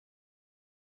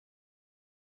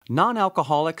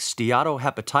Nonalcoholic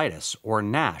Steatohepatitis, or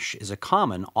NASH, is a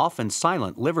common, often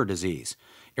silent liver disease.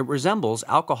 It resembles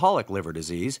alcoholic liver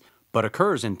disease, but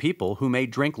occurs in people who may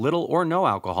drink little or no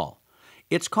alcohol.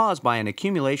 It's caused by an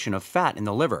accumulation of fat in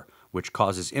the liver, which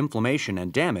causes inflammation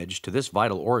and damage to this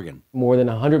vital organ. More than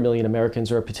 100 million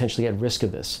Americans are potentially at risk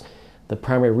of this. The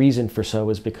primary reason for so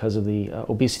is because of the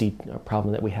obesity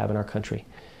problem that we have in our country.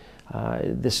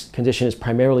 This condition is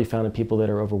primarily found in people that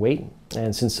are overweight,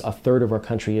 and since a third of our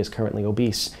country is currently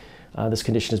obese, this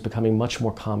condition is becoming much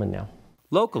more common now.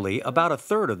 Locally, about a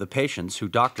third of the patients who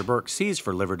Dr. Berk sees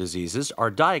for liver diseases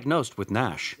are diagnosed with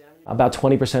NASH. About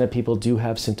 20% of people do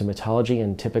have symptomatology,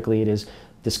 and typically it is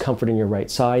discomfort in your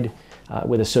right side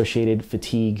with associated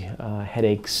fatigue,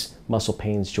 headaches, muscle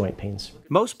pains, joint pains.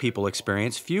 Most people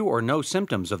experience few or no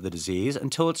symptoms of the disease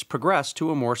until it's progressed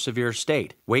to a more severe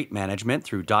state. Weight management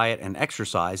through diet and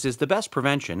exercise is the best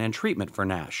prevention and treatment for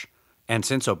NASH. And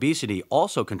since obesity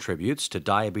also contributes to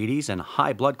diabetes and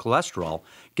high blood cholesterol,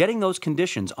 getting those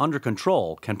conditions under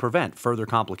control can prevent further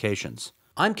complications.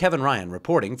 I'm Kevin Ryan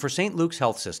reporting for St. Luke's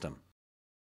Health System.